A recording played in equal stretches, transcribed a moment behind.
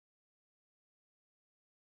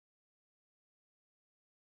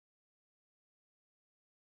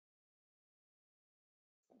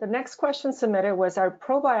The next question submitted was, are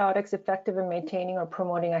probiotics effective in maintaining or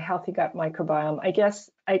promoting a healthy gut microbiome? I guess,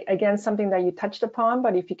 again, something that you touched upon,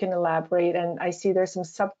 but if you can elaborate, and I see there's some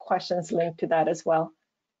sub-questions linked to that as well.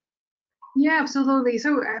 Yeah, absolutely.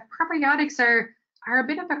 So probiotics are a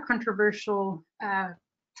bit of a controversial,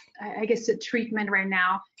 I guess, a treatment right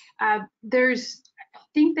now. I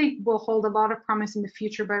think they will hold a lot of promise in the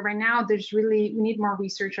future, but right now we need more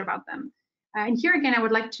research about them. And here again, I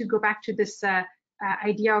would like to go back to this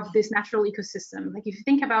idea of this natural ecosystem. Like if you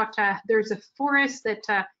think about, there's a forest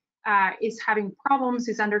that is having problems,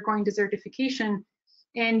 is undergoing desertification,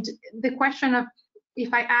 and the question of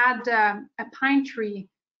if I add a pine tree,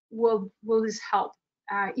 will this help?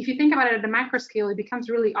 If you think about it at the macro scale, it becomes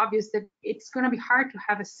really obvious that it's going to be hard to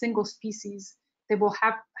have a single species that will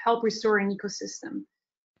help restore an ecosystem.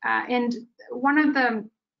 And one of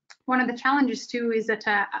the challenges too is that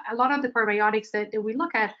a lot of the probiotics that we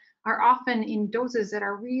look at are often in doses that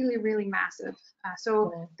are really, really massive.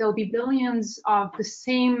 So there'll be billions of the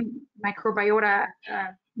same microbiota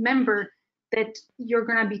member that you're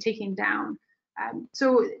going to be taking down.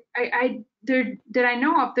 So that I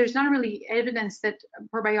know of, there's not really evidence that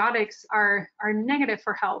probiotics are negative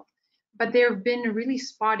for health, but they've been really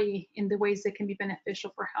spotty in the ways that can be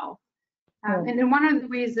beneficial for health. And then one of the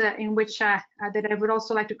ways in which that I would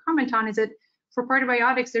also like to comment on is that for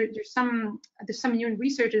probiotics, there's some new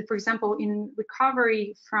research that, for example, in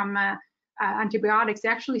recovery from antibiotics, they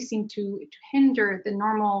actually seem to hinder the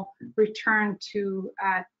normal return to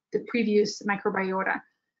the previous microbiota.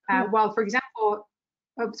 While, for example,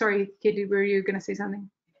 oh, sorry, Katie, were you going to say something?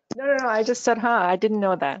 No, I just said, I didn't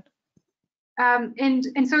know that.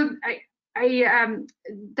 And so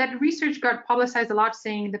that research got publicized a lot,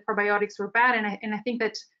 saying the probiotics were bad, and I think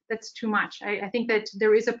that's too much. I think that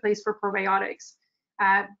there is a place for probiotics,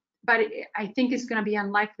 but I think it's going to be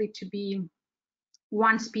unlikely to be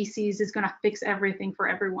one species is going to fix everything for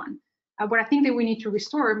everyone. What I think that we need to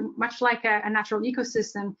restore, much like a natural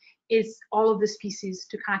ecosystem, is all of the species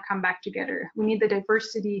to kind of come back together. We need the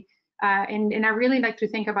diversity, and I really like to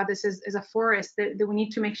think about this as a forest, that we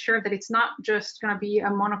need to make sure that it's not just going to be a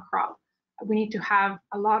monocrop. We need to have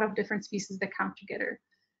a lot of different species that come together.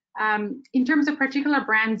 In terms of particular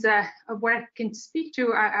brands, of what I can speak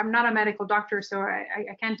to, I'm not a medical doctor, so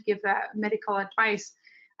I can't give medical advice,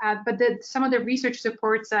 but some of the research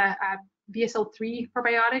supports BSL-3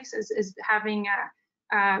 probiotics is having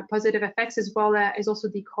positive effects, as well as also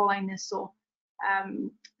the E. coli Nissle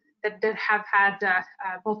that have had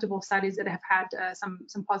multiple studies that have had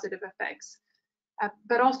some positive effects.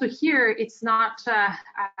 But also here, it's not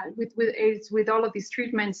with all of these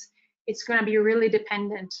treatments, it's going to be really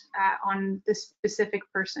dependent on the specific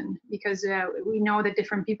person, because we know that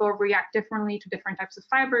different people react differently to different types of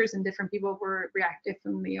fibers, and different people react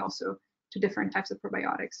differently also to different types of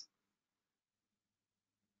probiotics.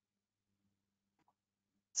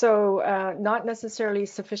 So not necessarily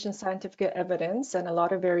sufficient scientific evidence, and a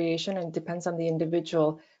lot of variation, and depends on the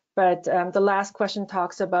individual. But the last question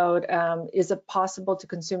talks about, is it possible to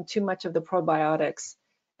consume too much of the probiotics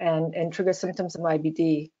and trigger symptoms of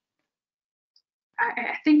IBD?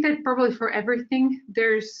 I think that probably for everything,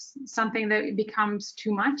 there's something that becomes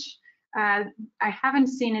too much. I haven't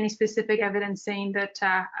seen any specific evidence saying that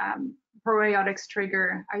probiotics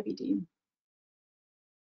trigger IBD.